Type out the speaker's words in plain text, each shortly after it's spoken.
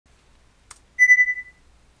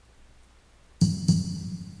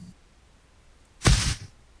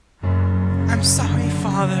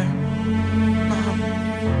Father, Mom,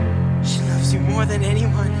 she loves you more than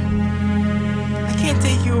anyone. I can't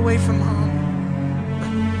take you away from Mom.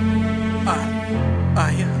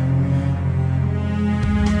 I'm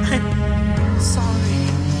sorry.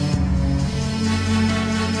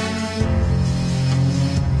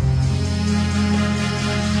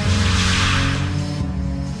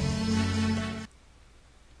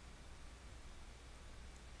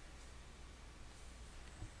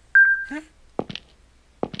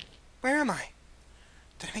 Where am I?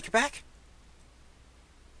 Did I make it back?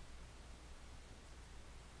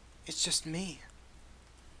 It's just me.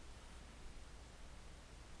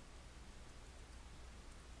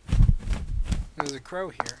 There's a crow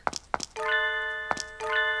here.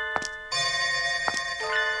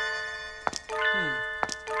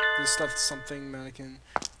 They stuffed something mannequin.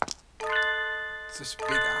 It's just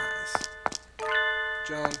big eyes.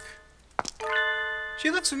 Junk. She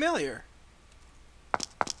looks familiar.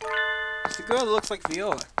 It's the girl that looks like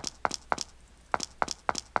Viola.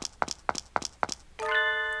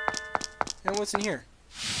 And what's in here?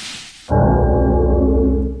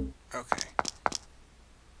 Okay.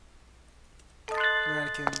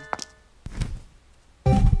 Mannequin.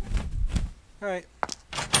 Alright.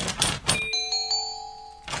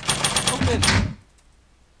 Open!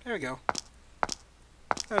 There we go.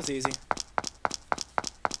 That was easy.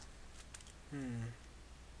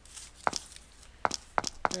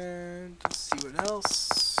 And let's see what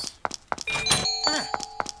else. Ah!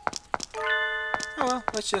 Oh well,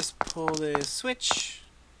 let's just pull this switch.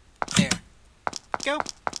 There. Go!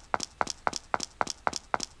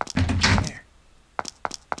 There.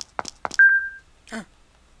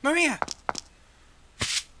 Maria!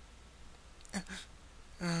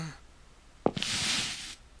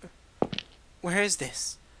 Where is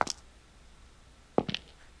this?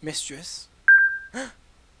 Mistress?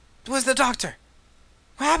 Where's the doctor?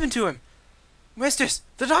 What happened to him? Mistress!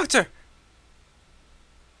 The doctor!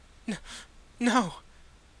 No.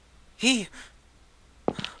 He...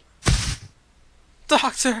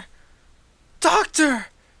 Doctor! Doctor!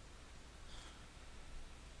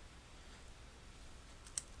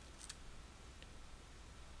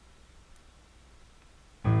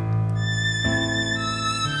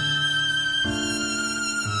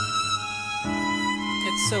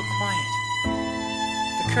 It's so quiet.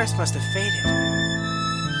 The curse must have faded.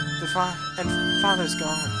 Father's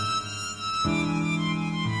gone.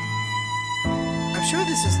 I'm sure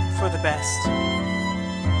this is for the best.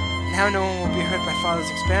 Now no one will be hurt by Father's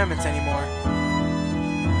experiments anymore.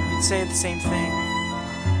 You'd say the same thing.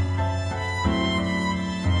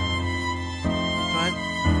 But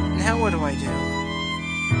now what do I do?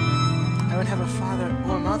 I don't have a father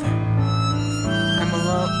or mother. I'm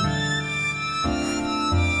alone.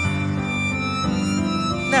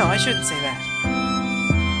 No, I shouldn't say that.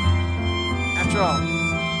 After all, I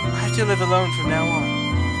have to live alone from now on.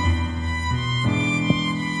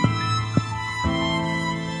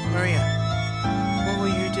 Maria, what will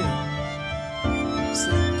you do? So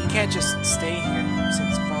you can't just stay here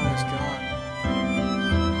since Father's gone.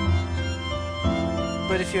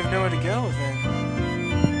 But if you have nowhere to go, then...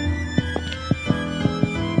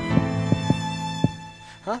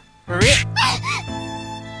 Huh? Maria?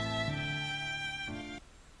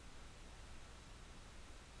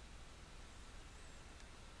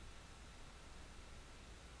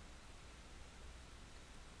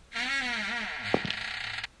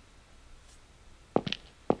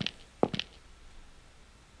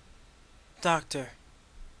 Doctor,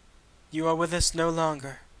 you are with us no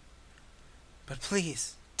longer. But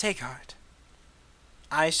please, take heart.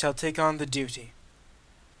 I shall take on the duty.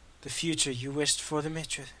 The future you wished for the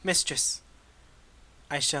mistress.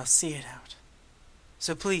 I shall see it out.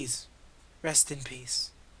 So please, rest in peace.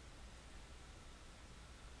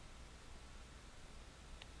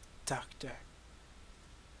 Doctor,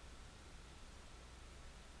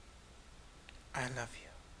 I love you.